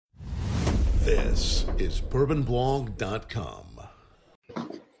This is bourbonblog.com.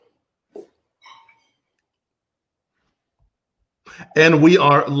 And we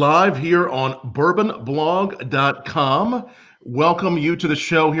are live here on bourbonblog.com. Welcome you to the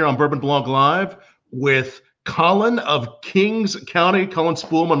show here on Bourbon Blog Live with Colin of Kings County. Colin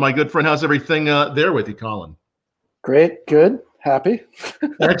Spoolman, my good friend. How's everything there with you, Colin? Great, good, happy.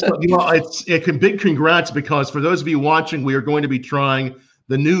 Excellent. Big congrats, because for those of you watching, we are going to be trying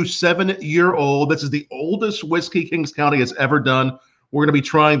the new 7-year-old. This is the oldest whiskey Kings County has ever done. We're going to be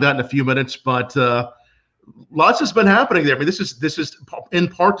trying that in a few minutes, but lots has been happening there. I mean, this is in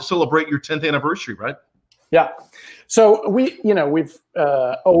part to celebrate your 10th anniversary, right? Yeah. So we've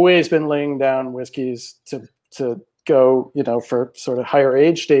always been laying down whiskeys to go, for sort of higher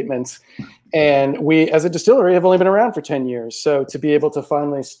age statements. And we, as a distillery, have only been around for 10 years. So to be able to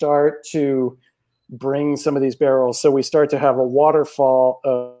finally start to bring some of these barrels, so we start to have a waterfall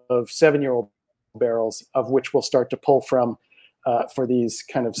of 7-year-old barrels, of which we'll start to pull from for these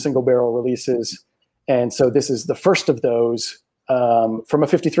kind of single barrel releases. And so this is the first of those from a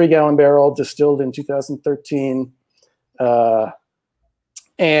 53-gallon barrel distilled in 2013.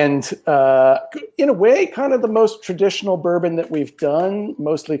 And in a way, kind of the most traditional bourbon that we've done,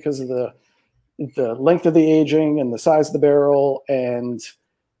 mostly because of the length of the aging and the size of the barrel. And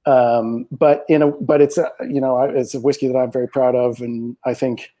but it's it's a whiskey that I'm very proud of, and I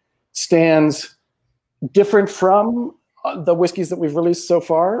think stands different from the whiskeys that we've released so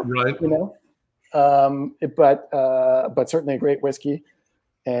far. Right. But certainly a great whiskey,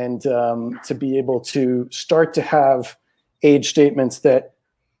 and to be able to start to have age statements that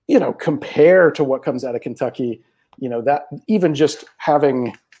compare to what comes out of Kentucky, that even just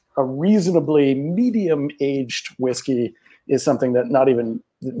having a reasonably medium aged whiskey is something that not even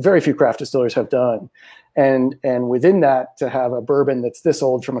very few craft distillers have done, and within that, to have a bourbon that's this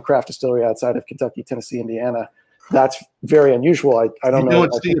old from a craft distillery outside of Kentucky, Tennessee, Indiana. That's very unusual. I don't know. You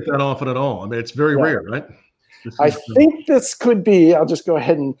don't see it that often at all. I mean, it's very rare, right? I think this could be, I'll just go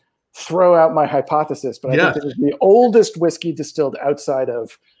ahead and throw out my hypothesis, but I think this is the oldest whiskey distilled outside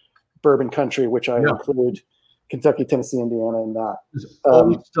of bourbon country, which I include Kentucky, Tennessee, Indiana, and that.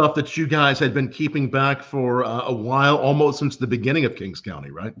 Old stuff that you guys had been keeping back for a while, almost since the beginning of Kings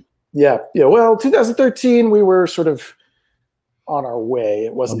County, right? Yeah. Well, 2013, we were sort of on our way.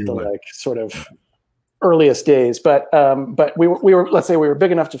 It wasn't sort of earliest days, but we were, let's say we were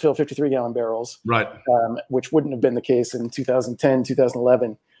big enough to fill 53-gallon barrels, right? Which wouldn't have been the case in 2010,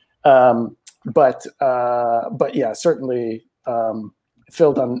 2011. But yeah, certainly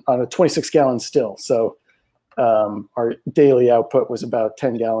filled on a 26-gallon still. So our daily output was about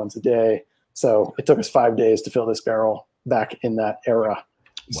 10 gallons a day. So it took us 5 days to fill this barrel back in that era. Wow.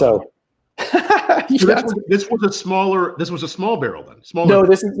 So this was a small barrel then. No,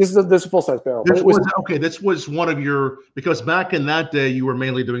 this is a full-size barrel. This was one of your, because back in that day you were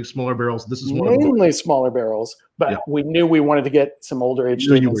mainly doing smaller barrels. This is mainly smaller barrels, but we knew we wanted to get some older age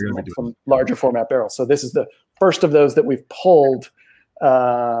statements from larger format barrels. So this is the first of those that we've pulled.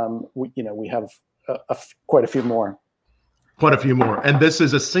 We have quite a few more. Quite a few more. And this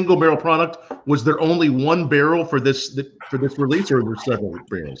is a single barrel product. Was there only one barrel for this release, or were there several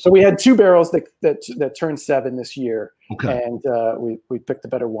barrels? So we had 2 barrels that turned 7 this year. Okay. And we picked the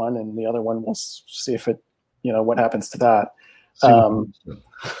better one, and the other one, we'll see if it, what happens to that. I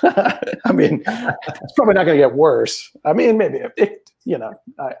mean, it's probably not going to get worse. I mean, maybe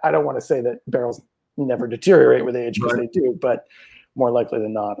I don't want to say that barrels never deteriorate with age, because they do, but more likely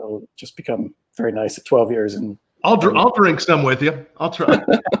than not, it'll just become very nice at 12 years. And I'll drink some with you. I'll try.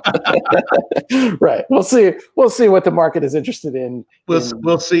 Right. We'll see. We'll see what the market is interested in.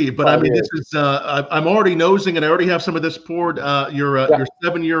 We'll see. But I mean, this is. I'm already nosing, and I already have some of this poured. Your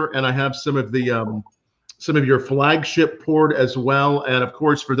 7-year, and I have some of your flagship poured as well. And of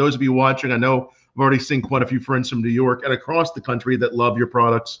course, for those of you watching, I know I've already seen quite a few friends from New York and across the country that love your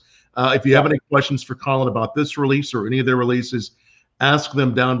products. If you have any questions for Colin about this release or any of their releases, ask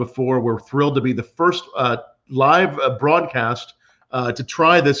them down before. We're thrilled to be the first live broadcast to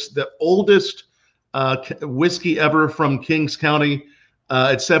try the oldest whiskey ever from Kings County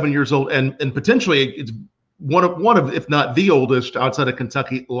at 7 years old, and potentially it's one of if not the oldest outside of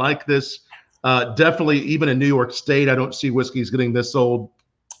Kentucky like this. Definitely, even in New York State, I don't see whiskeys getting this old.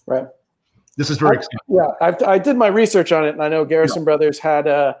 Right. This is very exciting. Yeah, I did my research on it, and I know Garrison Brothers had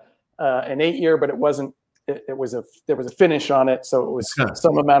an 8-year, but it wasn't. There was a finish on it, so it was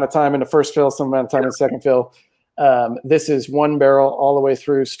some amount of time in the first fill, some amount of time in the second fill. This is 1 barrel all the way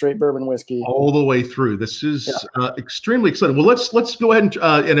through, straight bourbon whiskey. All the way through. This is extremely exciting. Well, let's go ahead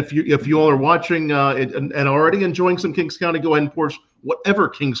and if you all are watching and already enjoying some Kings County, go ahead and whatever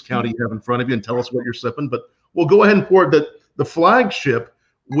Kings County you have in front of you and tell us what you're sipping. But we'll go ahead and pour the flagship,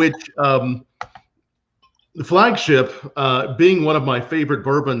 which the flagship being one of my favorite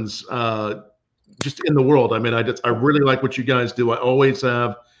bourbons just in the world. I mean, I really like what you guys do. I always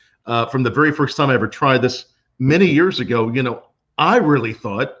have from the very first time I ever tried this many years ago. You know, I really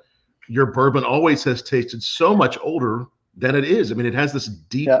thought your bourbon always has tasted so much older than it is. I mean, it has this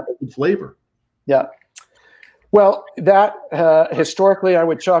deep flavor. Yeah. Well, that historically I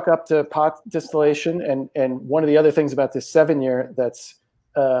would chalk up to pot distillation. And one of the other things about this 7-year that's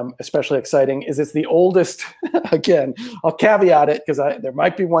especially exciting is it's the oldest. Again, I'll caveat it because there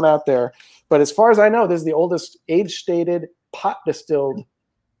might be one out there. But as far as I know, this is the oldest age-stated pot distilled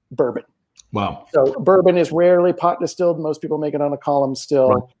bourbon. Wow. So bourbon is rarely pot distilled. Most people make it on a column still.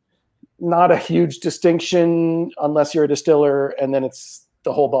 Right. Not a huge distinction unless you're a distiller, and then it's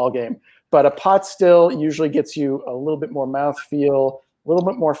the whole ball game. But a pot still usually gets you a little bit more mouthfeel, a little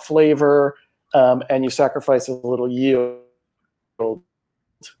bit more flavor, and you sacrifice a little yield.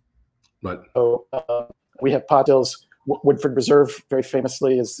 Right. So we have pot stills. Woodford Reserve, very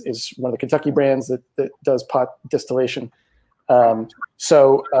famously, is one of the Kentucky brands that does pot distillation.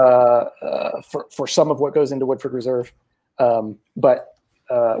 So for some of what goes into Woodford Reserve, but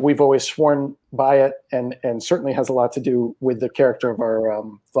we've always sworn by it, and certainly has a lot to do with the character of our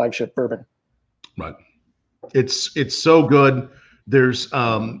flagship bourbon. Right. It's so good. There's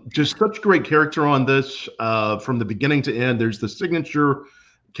just such great character on this from the beginning to end. There's the signature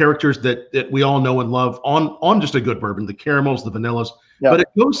characters that we all know and love on just a good bourbon, the caramels, the vanillas, but it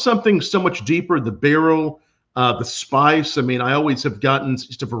goes something so much deeper, the barrel, the spice. I mean, I always have gotten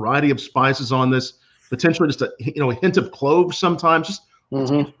just a variety of spices on this, potentially just a hint of cloves sometimes, just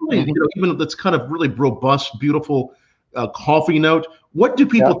really, even that's kind of really robust, beautiful coffee note. What do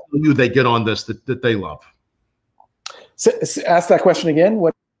people tell you they get on this that they love? So, ask that question again.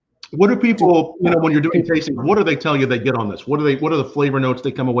 What do people, when you're doing tasting, what do they tell you they get on this? What are the flavor notes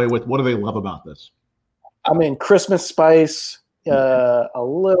they come away with? What do they love about this? I mean, Christmas spice, a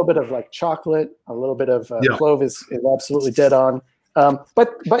little bit of like chocolate, a little bit of clove is absolutely dead on. But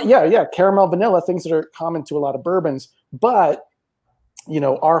caramel, vanilla, things that are common to a lot of bourbons. But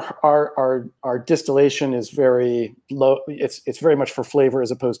our distillation is very low. It's very much for flavor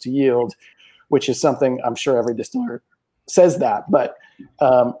as opposed to yield, which is something I'm sure every distiller says that, but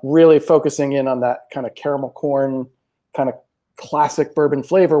really focusing in on that kind of caramel corn, kind of classic bourbon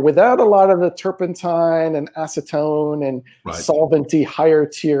flavor without a lot of the turpentine and acetone and solventy higher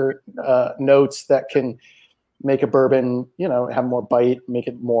tier notes that can make a bourbon, have more bite, make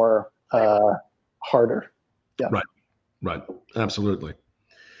it more harder. Yeah. Right. Absolutely.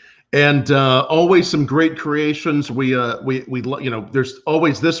 And always some great creations. We there's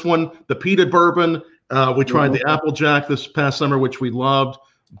always this one, the peated bourbon. We tried the Applejack this past summer, which we loved,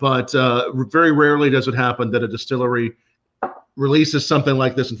 but very rarely does it happen that a distillery releases something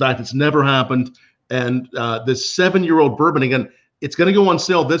like this. In fact, it's never happened. And this 7-year-old bourbon, again, it's going to go on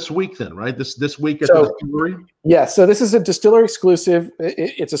sale this week then, right? This week at the distillery? Yeah, so this is a distillery exclusive.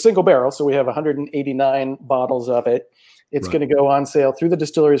 It's a single barrel, so we have 189 bottles of it. It's going to go on sale through the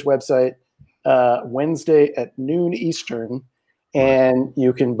distillery's website Wednesday at noon Eastern. And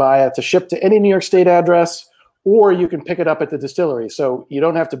you can buy it to ship to any New York State address, or you can pick it up at the distillery. So you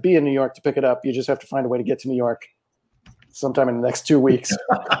don't have to be in New York to pick it up. You just have to find a way to get to New York sometime in the next 2 weeks.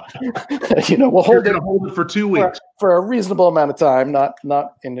 We'll hold it for 2 weeks for a reasonable amount of time, not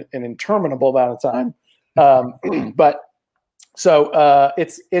an interminable amount of time. But so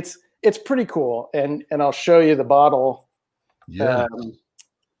it's pretty cool, and I'll show you the bottle. Yeah.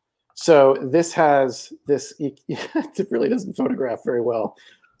 So this has this. It really doesn't photograph very well.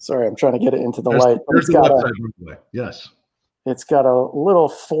 Sorry, I'm trying to get it into the light. There's the website. Yes. It's got a little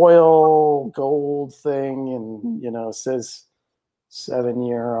foil gold thing, and it says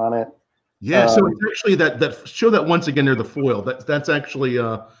 7-year on it. Yeah. So it's actually that show that once again near the foil. That's actually in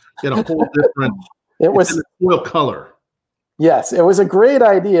a whole different. It was in the foil color. Yes, it was a great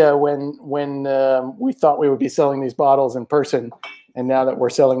idea when we thought we would be selling these bottles in person. And now that we're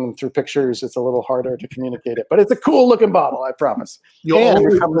selling them through pictures, it's a little harder to communicate it. But it's a cool looking bottle, I promise. You'll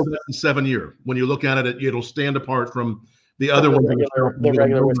always have the 7-year. When you look at it, it'll stand apart from the other ones. The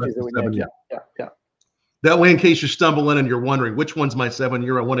regular whiskeys that we make. Yeah. That way, in case you stumble in and you're wondering, which one's my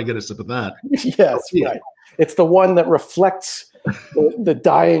 7-year? I want to get a sip of that. Yes, right. It's the one that reflects the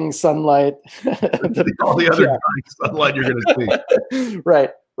dying sunlight. All the other dying sunlight you're going to see.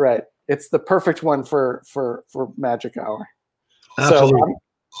 Right. It's the perfect one for Magic Hour. Absolutely.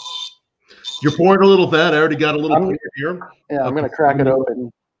 So you're pouring a little of that. I already got a little here. Yeah, I'm going to crack it open.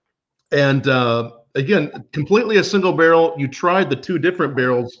 And again, completely a single barrel. You tried the two different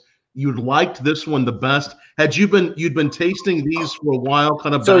barrels. You liked this one the best. You'd been tasting these for a while,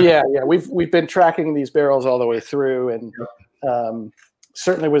 kind of. So yeah, we've been tracking these barrels all the way through, and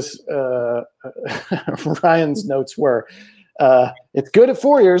certainly was Ryan's notes were it's good at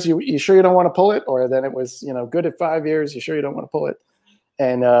 4 years. You sure you don't want to pull it? Or then it was good at 5 years. You sure you don't want to pull it?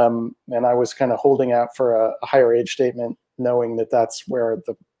 And I was kind of holding out for a higher age statement, knowing that that's where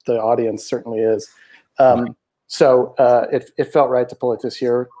the audience certainly is. So it felt right to pull it this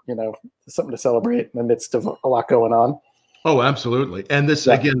year, something to celebrate in the midst of a lot going on. Oh, absolutely. And this,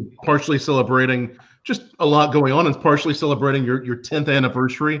 again, partially celebrating just a lot going on, and partially celebrating your 10th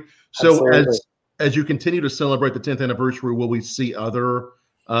anniversary. So as you continue to celebrate the 10th anniversary, will we see other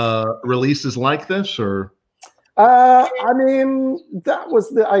releases like this, or? I mean, that was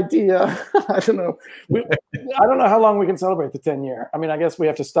the idea. I don't know. I don't know how long we can celebrate the 10-year. I mean, I guess we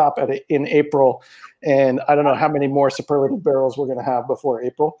have to stop in April, and I don't know how many more superlative barrels we're going to have before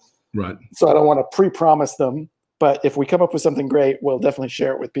April. Right. So I don't want to pre-promise them, but if we come up with something great, we'll definitely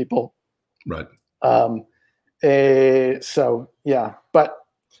share it with people. Right. So yeah,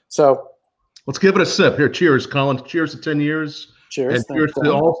 so let's give it a sip here. Cheers, Colin. Cheers to 10 years. Cheers. And cheers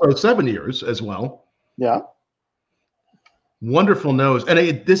to also 7 years as well. Yeah. Wonderful nose. And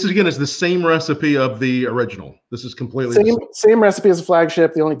this is the same recipe of the original. This is completely same recipe as a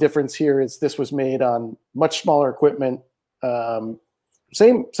flagship. The only difference here is this was made on much smaller equipment.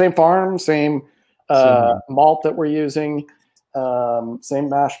 Same farm, same malt that we're using, same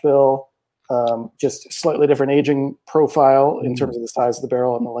mash bill, just slightly different aging profile in terms of the size of the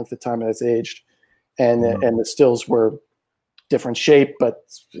barrel and the length of time that it's aged. And the stills were different shape, but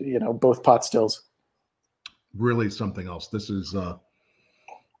both pot stills. Really something else. This is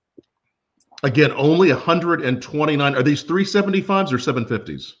again only 129. Are these 375s or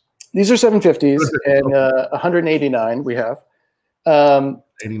 750s? These are 750s and 189 we have.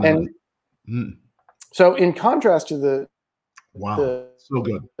 89. And so in contrast to so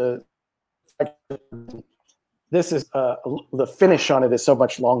good. This is the finish on it is so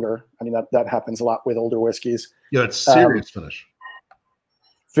much longer. I mean that happens a lot with older whiskeys. Yeah, it's serious finish.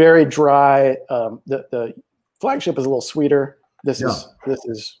 Very dry. The flagship is a little sweeter. This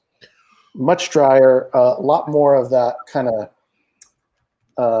is much drier. A lot more of that kind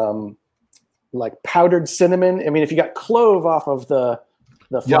of like powdered cinnamon. I mean, if you got clove off of the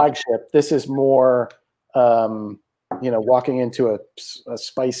flagship, this is more walking into a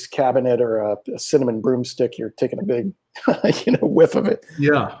spice cabinet or a cinnamon broomstick. You're taking a big whiff of it.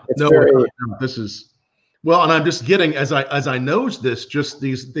 Yeah, this is. Well, and I'm just getting as I nose this, just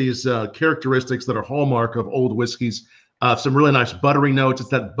these characteristics that are hallmark of old whiskeys. Some really nice buttery notes. It's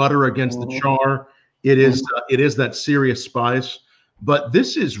that butter against the char. It is that serious spice. But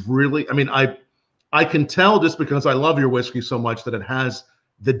this is really, I mean, I can tell just because I love your whiskey so much that it has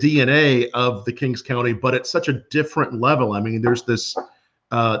the DNA of the Kings County, but it's such a different level. I mean, there's this,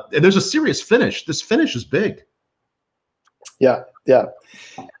 there's a serious finish. This finish is big. Yeah,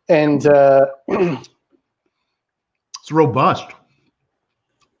 and. It's robust.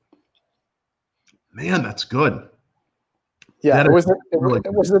 Man, that's good. Yeah, it was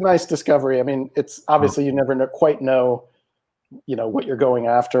a nice discovery. I mean, it's obviously you never quite know, what you're going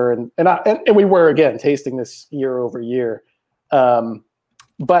after, and we were again tasting this year over year.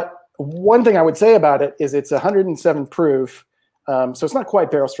 But one thing I would say about it is it's 107 proof, so it's not quite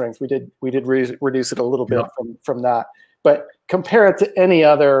barrel strength. We did reduce it a little bit from that, but compare it to any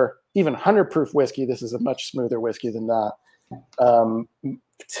other. Even 100 proof whiskey, this is a much smoother whiskey than that.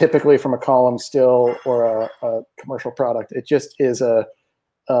 Typically from a column still or a commercial product, it just is a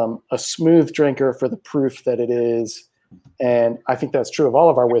smooth drinker for the proof that it is. And I think that's true of all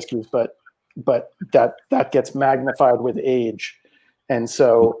of our whiskeys, but that gets magnified with age. And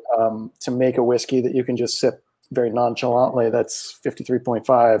so to make a whiskey that you can just sip very nonchalantly, that's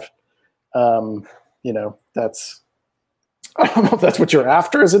 53.5, that's, I don't know if that's what you're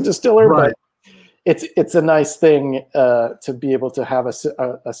after as a distiller, right. But it's a nice thing to be able to have a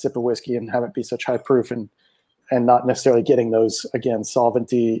sip of whiskey and have it be such high proof and not necessarily getting those, again,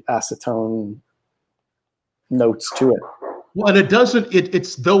 solventy acetone notes to it. Well, and it doesn't,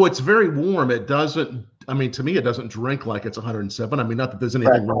 it's though it's very warm, it doesn't, I mean, to me, it doesn't drink like it's 107. I mean, not that there's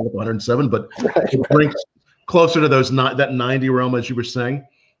anything wrong with 107, but it drinks closer to that 90 realm, as you were saying.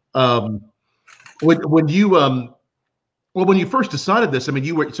 When you first decided this, I mean,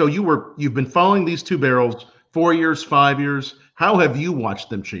 you've been following these two barrels 4 years, 5 years? How have you watched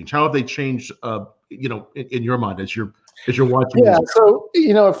them change? How have they changed? In your mind as you're watching. Yeah. So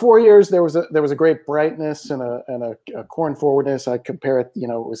at 4 years there was a great brightness and a corn forwardness. I compare it. It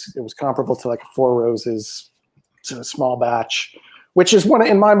was comparable to like a Four Roses to a small batch, which is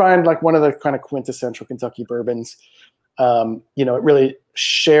in my mind like one of the kind of quintessential Kentucky bourbons. It really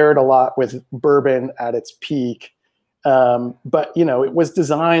shared a lot with bourbon at its peak, but it was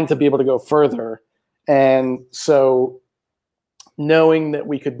designed to be able to go further. And so knowing that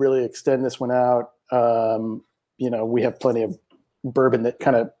we could really extend this one out, we have plenty of bourbon that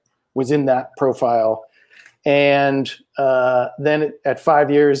kind of was in that profile. And then at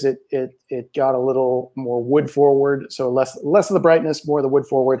 5 years, it got a little more wood forward. So less of the brightness, more of the wood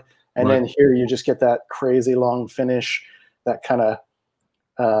forward. And right. Then here you just get that crazy long finish, that kind of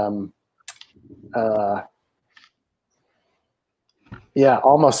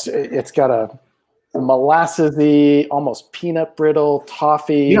almost, it's got a molassesy, almost peanut brittle,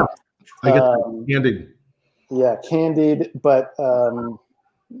 toffee. Yeah, I get candied. Yeah, candied, but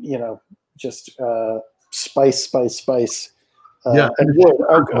just spice. Yeah, and wood.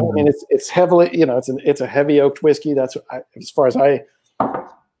 I mean, it's heavily, it's a heavy oaked whiskey. That's as far as I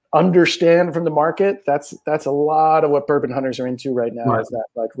understand from the market. That's a lot of what bourbon hunters are into right now. Right. Is that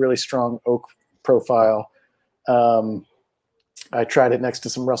like really strong oak profile. I tried it next to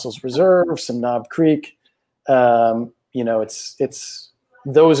some Russell's Reserve, some Knob Creek. Those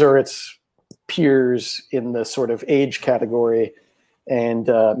are its peers in the sort of age category, and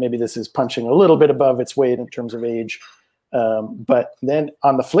maybe this is punching a little bit above its weight in terms of age. But then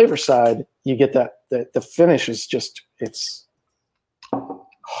on the flavor side, you get that the finish is just, it's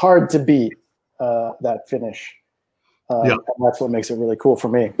hard to beat that finish. And that's what makes it really cool for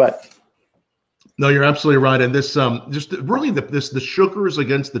me. But no, you're absolutely right. And this just really the sugars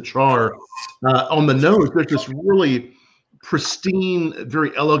against the char on the nose, there's this really pristine,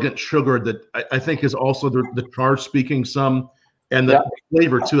 very elegant sugar that I think is also the char speaking some, and the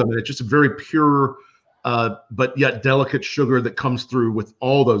flavor too. I mean, it's just a very pure but yet delicate sugar that comes through with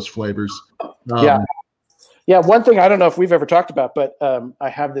all those flavors. Yeah. One thing I don't know if we've ever talked about, but I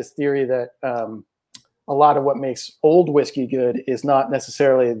have this theory that a lot of what makes old whiskey good is not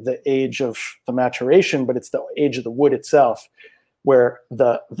necessarily the age of the maturation, but it's the age of the wood itself, where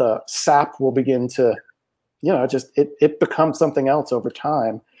the sap will begin to, it becomes something else over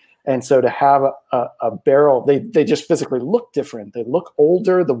time. And so to have a barrel, they just physically look different. They look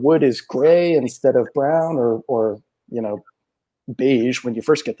older. The wood is gray instead of brown or beige when you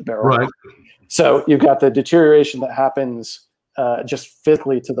first get the barrel. Right. So you've got the deterioration that happens just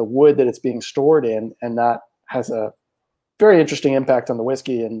physically to the wood that it's being stored in, and that has a very interesting impact on the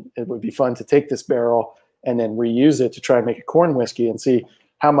whiskey. And it would be fun to take this barrel and then reuse it to try and make a corn whiskey and see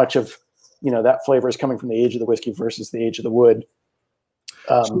how much of that flavor is coming from the age of the whiskey versus the age of the wood.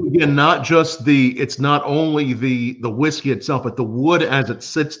 So again, it's not only the whiskey itself, but the wood as it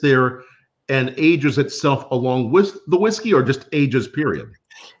sits there and ages itself along with the whiskey, or just ages period.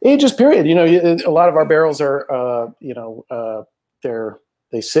 Ages period. A lot of our barrels are,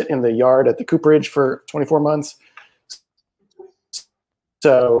 they sit in the yard at the cooperage for 24 months.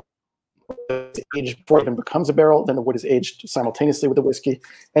 So it's aged before it even becomes a barrel. Then the wood is aged simultaneously with the whiskey.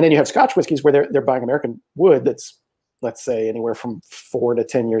 And then you have Scotch whiskeys where they're buying American wood that's, let's say, anywhere from 4 to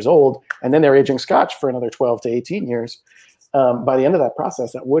 10 years old. And then they're aging Scotch for another 12 to 18 years. By the end of that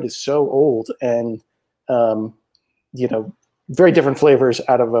process, that wood is so old and, very different flavors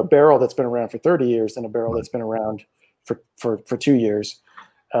out of a barrel that's been around for 30 years than a barrel that's been around for 2 years,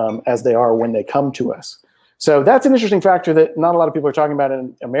 as they are when they come to us. So that's an interesting factor that not a lot of people are talking about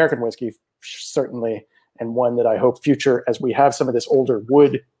in American whiskey, certainly, and one that I hope future, as we have some of this older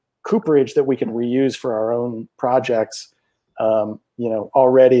wood cooperage that we can reuse for our own projects,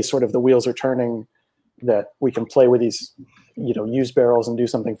 already sort of the wheels are turning that we can play with these, used barrels and do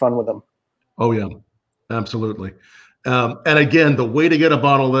something fun with them. Oh yeah, absolutely. And again, the way to get a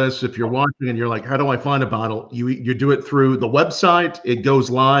bottle of this, if you're watching and you're like, how do I find a bottle? You do it through the website. It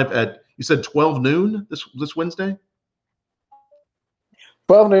goes live at, you said 12 noon this Wednesday?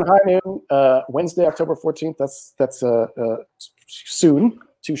 12 noon, high noon, Wednesday, October 14th. That's soon,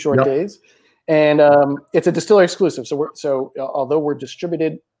 2 short days. And it's a distillery exclusive. So although we're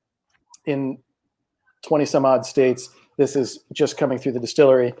distributed in 20 some odd states, this is just coming through the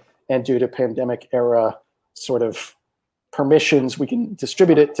distillery, and due to pandemic era sort of permissions, we can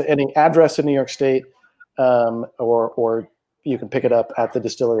distribute it to any address in New York State, or you can pick it up at the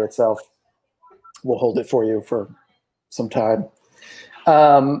distillery itself. We'll hold it for you for some time.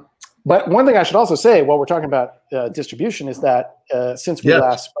 But one thing I should also say while we're talking about distribution is that since we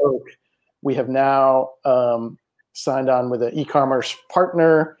last spoke, We have now signed on with an e-commerce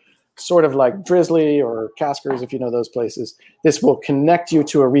partner, sort of like Drizzly or Caskers, if you know those places. This will connect you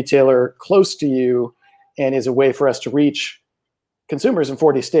to a retailer close to you and is a way for us to reach consumers in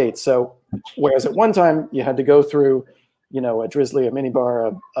 40 states. So whereas at one time you had to go through, a Drizzly, a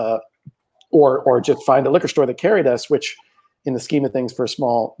minibar, or just find a liquor store that carried us, which in the scheme of things for a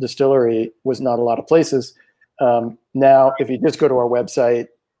small distillery was not a lot of places. Now, if you just go to our website,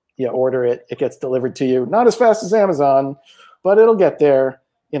 you order it, it gets delivered to you, not as fast as Amazon, but it'll get there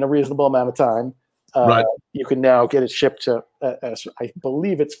in a reasonable amount of time. Right. You can now get it shipped to, I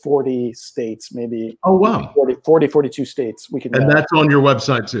believe it's 40 states, maybe. Oh, wow. 42 states. And that's on your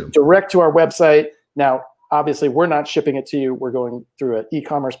website too. Direct to our website. Now, obviously, we're not shipping it to you. We're going through an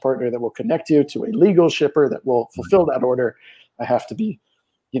e-commerce partner that will connect you to a legal shipper that will fulfill that order. I have to be,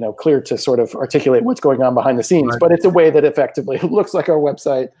 clear to sort of articulate what's going on behind the scenes, but it's a way that effectively looks like our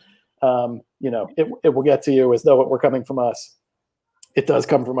website. It will get to you as though it were coming from us. It does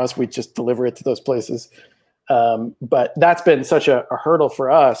come from us. We just deliver it to those places. But that's been such a hurdle for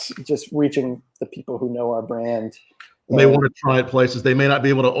us, just reaching the people who know our brand. They want to try it places. They may not be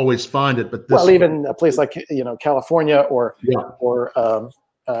able to always find it, but even a place like California or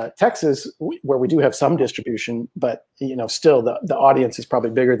Texas, where we do have some distribution, but still the audience is probably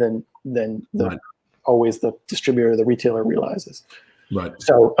bigger than always the distributor, the retailer realizes. Right.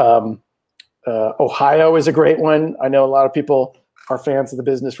 So Ohio is a great one. I know a lot of people are fans of the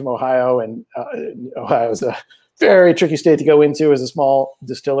business from Ohio, and Ohio is a very tricky state to go into as a small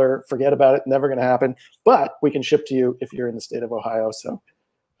distiller. Forget about it. Never going to happen. But we can ship to you if you're in the state of Ohio. So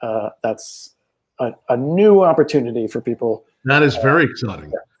that's a new opportunity for people. That is very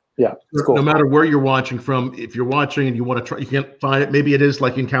exciting. Yeah, it's cool. No matter where you're watching from, if you're watching and you want to try, you can't find it. Maybe it is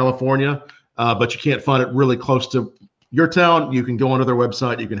like in California, but you can't find it really close to your town. You can go onto their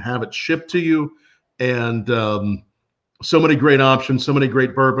website. You can have it shipped to you. And so many great options, so many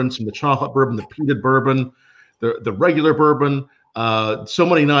great bourbons, from the chocolate bourbon, the peated bourbon, the regular bourbon, so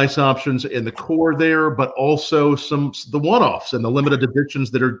many nice options in the core there, but also the one-offs and the limited editions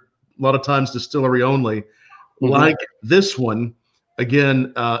that are a lot of times distillery only. Mm-hmm. Like this one,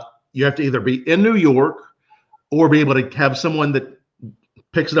 again, you have to either be in New York or be able to have someone that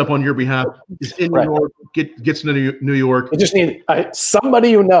picks it up on your behalf, is in New York, gets into New York. You just need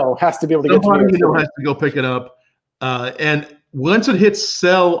somebody has to be able to get to New York. Has to go pick it up. And once it hits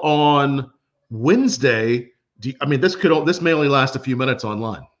sell on Wednesday, this may only last a few minutes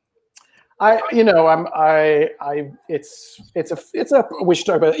online. We should talk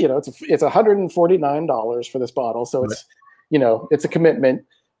about, it's $149 for this bottle. So it's a commitment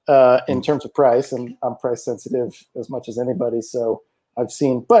in terms of price, and I'm price sensitive as much as anybody. So I've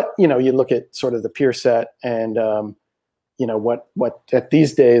seen, but you look at sort of the peer set, and what at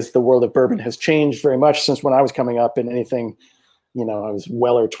these days, the world of bourbon has changed very much since when I was coming up, and anything, I was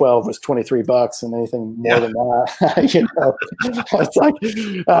Weller 12 was $23, and anything more than that, it's like,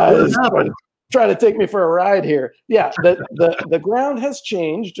 trying to take me for a ride here. Yeah. The ground has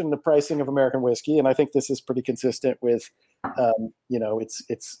changed in the pricing of American whiskey. And I think this is pretty consistent with,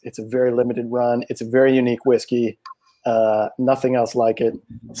 it's a very limited run. It's a very unique whiskey. Nothing else like it.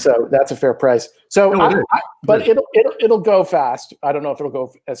 So that's a fair price. So, but it'll go fast. I don't know if it'll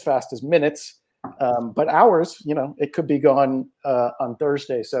go as fast as minutes, but hours, it could be gone on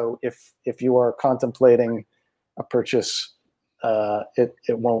Thursday. So if you are contemplating a purchase, it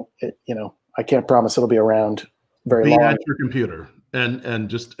won't, I can't promise it'll be around very long. Be at your computer and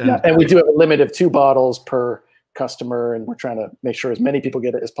we do have a limit of 2 bottles per customer, and we're trying to make sure as many people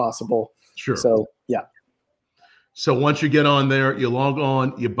get it as possible. Sure. So yeah. So once you get on there, you log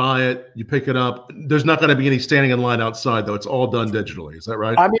on, you buy it, you pick it up. There's not going to be any standing in line outside, though. It's all done digitally. Is that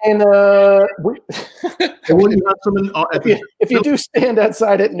right? I mean, if you do stand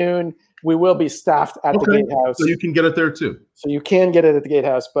outside at noon, we will be staffed at the gatehouse. So you can get it there too. So you can get it at the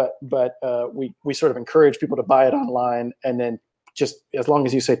gatehouse, but we sort of encourage people to buy it online, and then just as long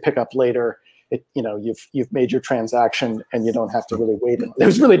as you say pick up later, you've made your transaction, and you don't have to really wait.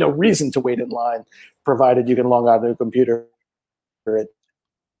 There's really no reason to wait in line, provided you can log on to the computer. Right.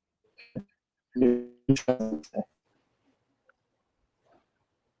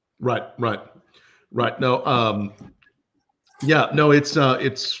 No. It's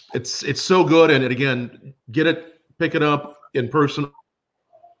so good. And again, pick it up in person,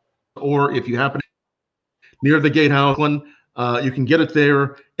 or if you happen near the gatehouse one, you can get it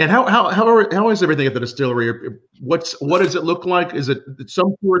there. And how is everything at the distillery? What does it look like? Is it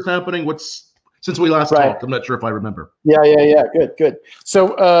some tours happening? since we last talked. I'm not sure if I remember. Yeah. Good.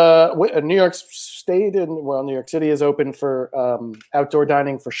 So New York State New York City is open for outdoor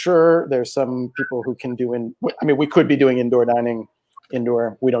dining for sure. There's some people who can do we could be doing indoor dining.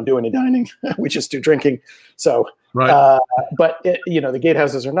 Indoor, we don't do any dining. We just do drinking. So, right. But the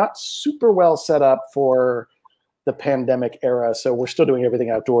gatehouses are not super well set up for the pandemic era. So we're still doing everything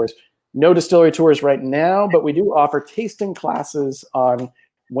outdoors. No distillery tours right now, but we do offer tasting classes on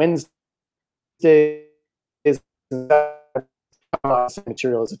Wednesdays.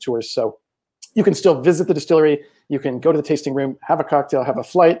 Material as a tour, so you can still visit the distillery. You can go to the tasting room, have a cocktail, have a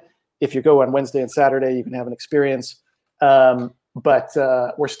flight. If you go on Wednesday and Saturday, you can have an experience. But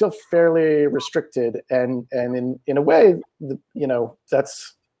we're still fairly restricted, and in a way,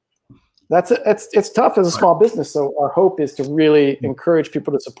 it's tough as a small business. So our hope is to really encourage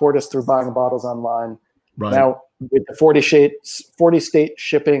people to support us through buying bottles online. Right. Now, with the 40 state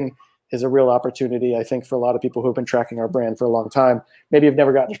shipping is a real opportunity, I think, for a lot of people who've been tracking our brand for a long time. Maybe you've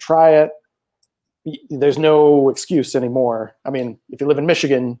never gotten to try it. There's no excuse anymore. I mean, if you live in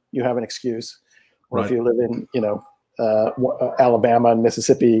Michigan, you have an excuse. Or if you live in, Alabama and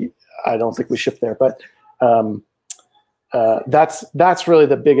Mississippi, I don't think we ship there. But that's really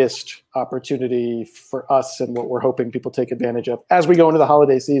the biggest opportunity for us, and what we're hoping people take advantage of as we go into the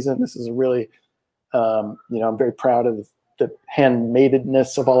holiday season. This is a really, I'm very proud of the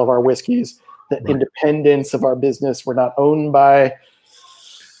handmaidedness of all of our whiskeys, the independence of our business. We're not owned by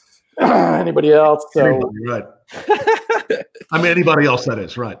anybody else. So right. Anybody else, that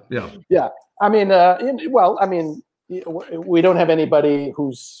is right. Yeah. Yeah. We don't have anybody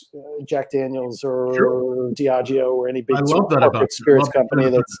who's Jack Daniels or Diageo or any big spirits company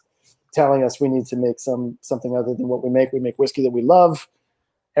that's telling us we need to make something other than what we make. We make whiskey that we love.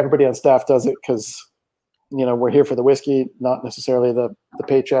 Everybody on staff does it because, we're here for the whiskey, not necessarily the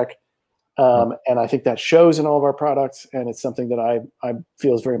paycheck. And I think that shows in all of our products, and it's something that I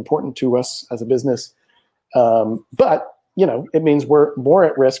feel is very important to us as a business. But it means we're more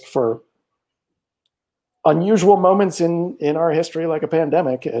at risk for unusual moments in our history, like a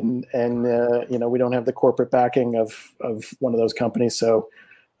pandemic, and we don't have the corporate backing of one of those companies, so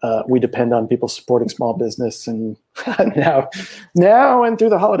we depend on people supporting small business. And now and through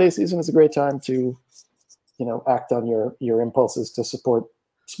the holiday season is a great time to act on your impulses to support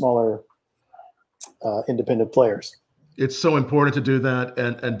smaller independent players. It's so important to do that,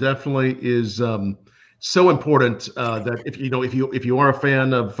 and definitely is so important that if you are a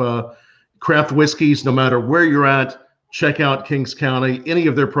fan of craft whiskeys, no matter where you're at, check out Kings County, any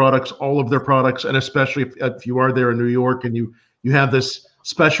of their products, all of their products, and especially if you are there in New York and you have this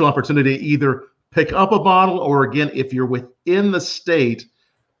special opportunity to either pick up a bottle, or again, if you're within the state,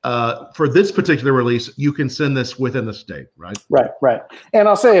 for this particular release, you can send this within the state, right? Right. And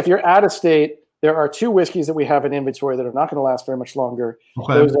I'll say, if you're out of state, there are two whiskeys that we have in inventory that are not going to last very much longer.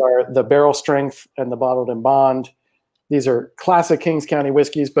 Okay. Those are the Barrel Strength and the Bottled in Bond. These are classic Kings County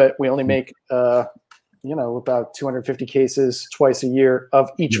whiskeys, but we only make, about 250 cases twice a year of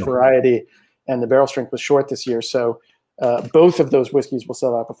each variety. And the Barrel Strength was short this year. So both of those whiskeys will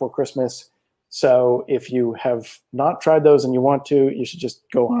sell out before Christmas. So if you have not tried those and you want to, you should just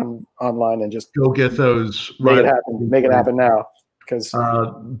go online and just go get those. Make it happen now. Because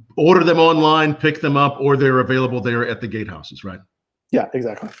order them online, pick them up, or they're available there at the gatehouses, right? Yeah,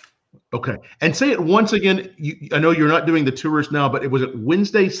 exactly. Okay. And say it once again. I know you're not doing the tours now, but was it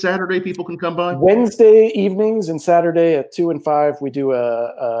Wednesday, Saturday people can come by? Wednesday evenings and Saturday at 2 and 5, we do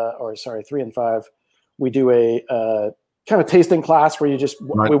 3 and 5. We do a kind of tasting class where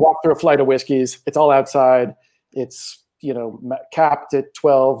we walk through a flight of whiskeys. It's all outside. It's, capped at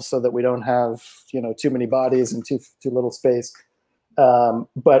 12 so that we don't have, too many bodies and too little space.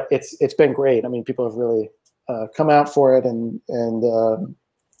 But it's been great. I mean, people have really come out for it, and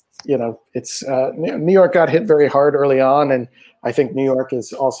it's New York got hit very hard early on, and I think New York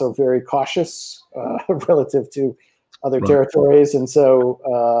is also very cautious relative to other territories, and so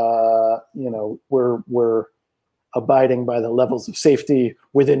we're abiding by the levels of safety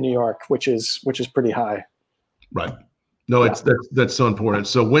within New York, which is pretty high. Right. No, that's so important.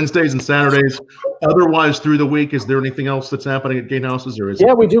 So Wednesdays and Saturdays. Otherwise, through the week, is there anything else that's happening at Gatehouses, or is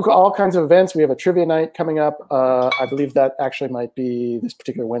we do all kinds of events. We have a trivia night coming up. I believe that actually might be this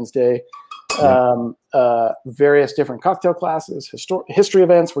particular Wednesday. Various different cocktail classes, history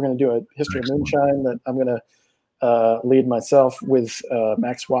events. We're going to do a history of moonshine that I'm going to lead myself with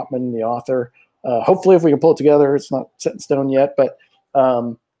Max Watman, the author. Hopefully, if we can pull it together, it's not set in stone yet, but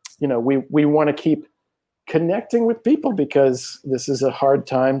we want to keep connecting with people because this is a hard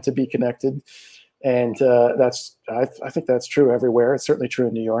time to be connected, and I think that's true everywhere. It's certainly true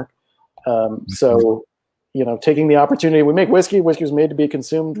in New York. So, taking the opportunity, we make whiskey. Whiskey was made to be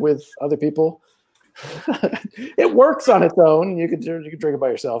consumed with other people. It works on its own. You can drink it by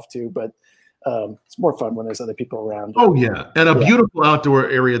yourself too, but it's more fun when there's other people around. Oh yeah, and a beautiful outdoor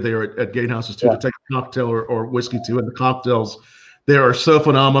area there at Gatehouses too to take a cocktail or whiskey too. And the cocktails there are so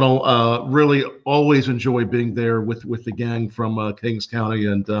phenomenal. Really, always enjoy being there with the gang from Kings County,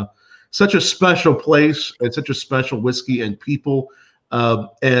 and such a special place and such a special whiskey and people.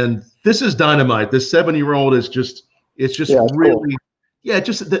 And this is dynamite. This 7-year-old is just really cool.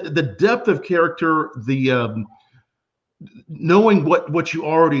 Just the depth of character, the knowing what you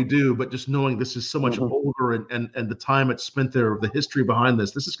already do, but just knowing this is so much older and the time it's spent there, the history behind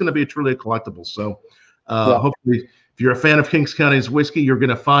this is going to be truly a collectible. So hopefully, if you're a fan of Kings County's whiskey, you're going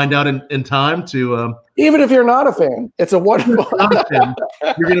to find out in time to. Even if you're not a fan, it's a wonderful.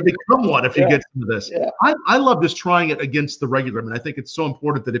 You're going to become one if you get some of this. Yeah. I love just trying it against the regular. I mean, I think it's so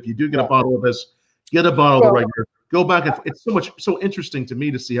important that if you do get a bottle of this, get a bottle of the regular. Go back and it's so interesting to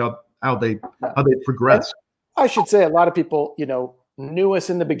me to see how they progress. I should say a lot of people, knew us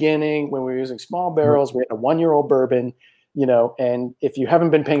in the beginning when we were using small barrels. We had a 1-year-old bourbon, and if you haven't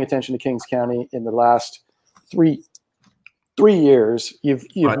been paying attention to Kings County in the last 3 years, you've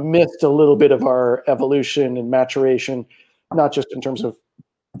missed a little bit of our evolution and maturation, not just in terms of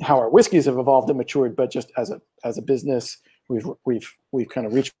how our whiskeys have evolved and matured, but just as a business, we've kind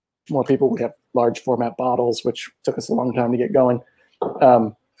of reached more people. We have large format bottles, which took us a long time to get going.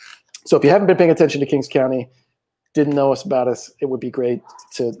 So if you haven't been paying attention to Kings County, didn't know about us, it would be great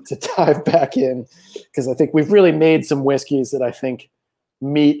to dive back in, because I think we've really made some whiskeys that I think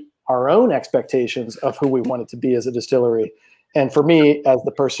meet our own expectations of who we want it to be as a distillery. And for me, as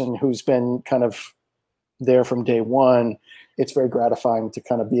the person who's been kind of there from day one, it's very gratifying to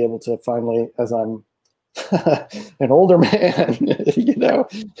kind of be able to finally, as I'm an older man,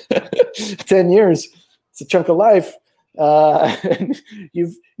 10 years, it's a chunk of life. And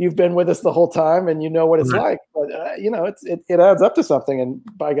you've been with us the whole time, and you know what it's like. But it adds up to something. And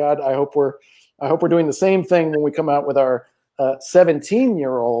by God, I hope we're doing the same thing when we come out with our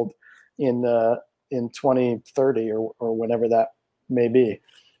 17-year-old in 2030 or whenever that may be.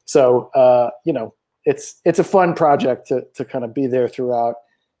 So it's a fun project to kind of be there throughout.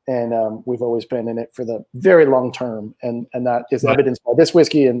 And we've always been in it for the very long term, and that is evidenced by this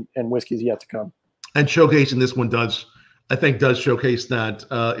whiskey and whiskeys yet to come. And showcasing this one does showcase that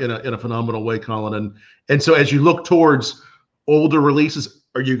in a phenomenal way, Colin. And so as you look towards older releases,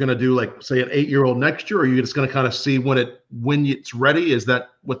 are you going to do like say an 8-year-old next year, or are you just going to kind of see when it's ready? Is that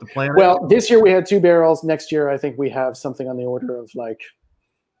what the plan is? Well, this year we had 2 barrels. Next year I think we have something on the order of like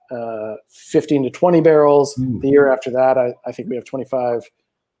 15 to 20 barrels. The year after that, I think we have 25.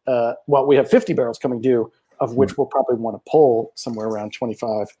 We have 50 barrels coming due, of which we'll probably want to pull somewhere around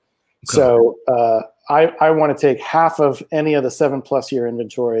 25. Okay. So I want to take half of any of the 7+ year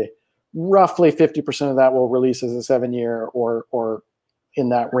inventory. Roughly 50% of that will release as a 7-year or in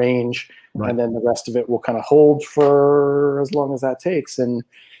that range, and then the rest of it will kind of hold for as long as that takes. And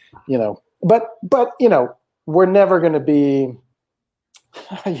but we're never going to be.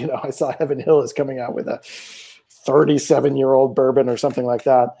 I saw Heaven Hill is coming out with a 37-year-old bourbon or something like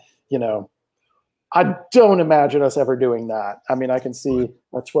that. I don't imagine us ever doing that. I mean, I can see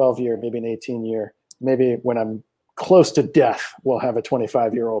a 12-year, maybe an 18-year, maybe when I'm close to death, we'll have a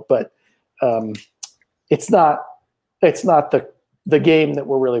 25-year-old. But it's not the game that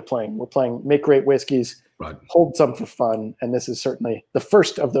we're really playing. We're playing make great whiskeys, hold some for fun, and this is certainly the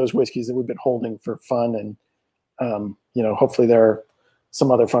first of those whiskeys that we've been holding for fun. And hopefully there are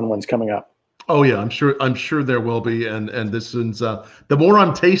some other fun ones coming up. Oh yeah, I'm sure there will be, and this one's the more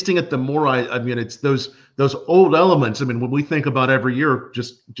I'm tasting it, the more I mean it's those old elements. I mean, when we think about every year,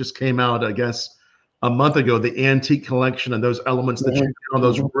 just came out, I guess, a month ago, the antique collection and those elements that you get on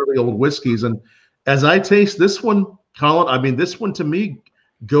those really old whiskeys. And as I taste this one, Colin, I mean, this one to me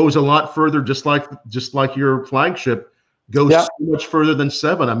goes a lot further, just like your flagship goes so much further than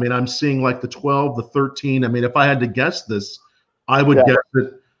 7. I mean, I'm seeing like the 12, the 13. I mean, if I had to guess this, I would guess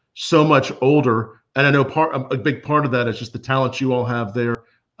it so much older. And I know a big part of that is just the talent you all have there,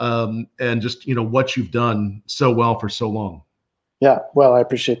 and just what you've done so well for so long. Yeah, well, I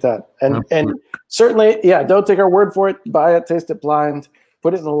appreciate that, and certainly, don't take our word for it. Buy it, taste it blind,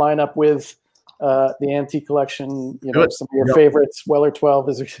 put it in the lineup with the antique collection. Some of your favorites. Weller 12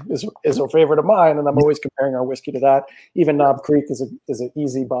 is a favorite of mine, and I'm always comparing our whiskey to that. Even Knob Creek is an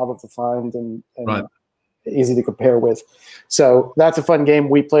easy bottle to find and easy to compare with. So that's a fun game.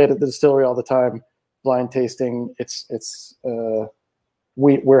 We play it at the distillery all the time. Blind tasting.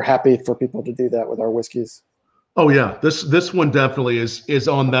 We're happy for people to do that with our whiskeys. Oh yeah, this one definitely is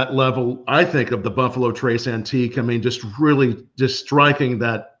on that level. I think of the Buffalo Trace Antique. I mean, just really just striking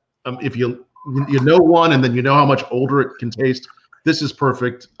that. If you know one, and then you know how much older it can taste. This is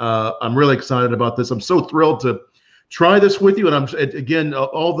perfect. I'm really excited about this. I'm so thrilled to try this with you. And I'm again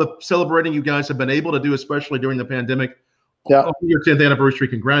all the celebrating you guys have been able to do, especially during the pandemic. Yeah, your 10th anniversary.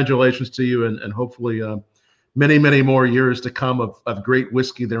 Congratulations to you, and hopefully many, many more years to come of great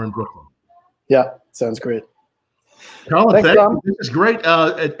whiskey there in Brooklyn. Yeah, sounds great. Colin, thank you. This is great.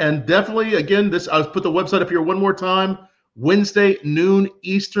 And definitely, again, I'll put the website up here one more time. Wednesday, noon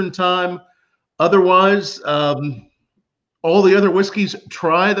Eastern time. Otherwise, all the other whiskeys,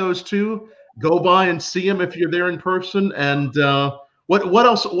 try those too. Go by and see them if you're there in person. And what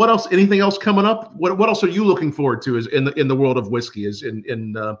else? What else? Anything else coming up? What else are you looking forward to? Is in the world of whiskey? Is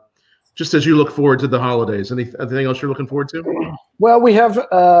in just as you look forward to the holidays? Anything else you're looking forward to? Well, we have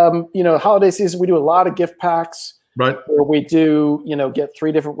holiday season. We do a lot of gift packs. Right. Where we do, get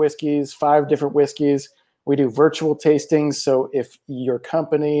 3 different whiskeys, 5 different whiskeys. We do virtual tastings. So if your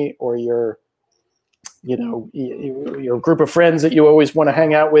company or your group of friends that you always want to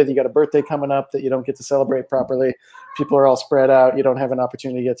hang out with, you got a birthday coming up that you don't get to celebrate properly, people are all spread out, you don't have an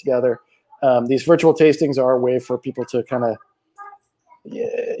opportunity to get together. These virtual tastings are a way for people to kind of,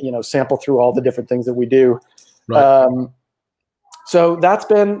 sample through all the different things that we do. Right. So that's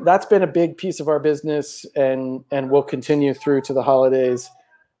been a big piece of our business, and will continue through to the holidays.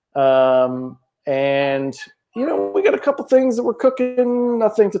 And we got a couple things that we're cooking.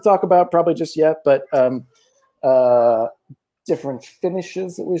 Nothing to talk about probably just yet, but different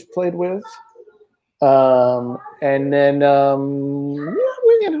finishes that we've played with. And then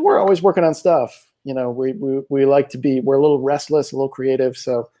we're always working on stuff. We like to be. We're a little restless, a little creative,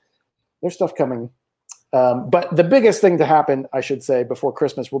 so there's stuff coming. But the biggest thing to happen, I should say, before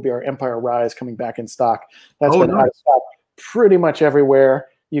Christmas will be our Empire Rye coming back in stock. That's been out of stock pretty much everywhere.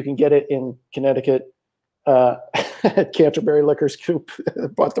 You can get it in Connecticut at Canterbury Liquor Scoop.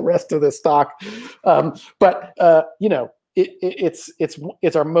 Bought the rest of the stock. But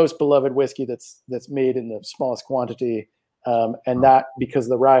it's our most beloved whiskey that's made in the smallest quantity. And that because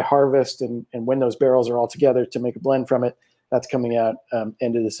the rye harvest and when those barrels are all together to make a blend from it, that's coming out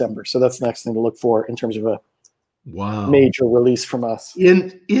end of December. So that's the next thing to look for in terms of a major release from us.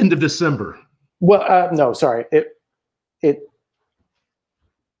 In end of December. Well, no, sorry. It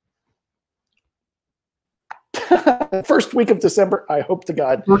first week of December, I hope to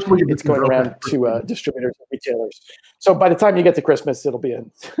God it's going around to distributors and retailers. So by the time you get to Christmas, it'll be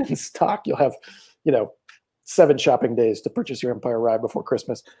in stock. You'll have, 7 shopping days to purchase your Empire Rye before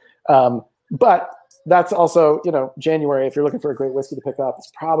Christmas. But that's also, January, if you're looking for a great whiskey to pick up,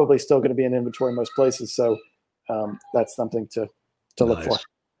 it's probably still going to be in inventory in most places. So that's something to look for.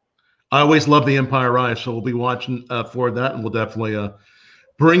 I always love the Empire Rye, so we'll be watching for that, and we'll definitely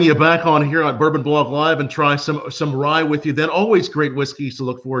bring you back on here on Bourbon Blog Live and try some rye with you. Then always great whiskeys to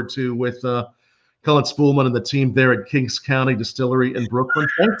look forward to with Cullen Spoolman and the team there at Kings County Distillery in Brooklyn.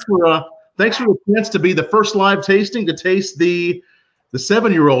 Thanks for the chance to be the first live tasting to taste the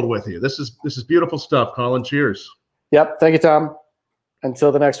 7-year-old with you. This is beautiful stuff, Colin. Cheers. Yep. Thank you, Tom.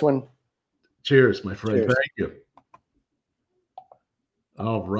 Until the next one. Cheers, my friend. Cheers. Thank you. All right.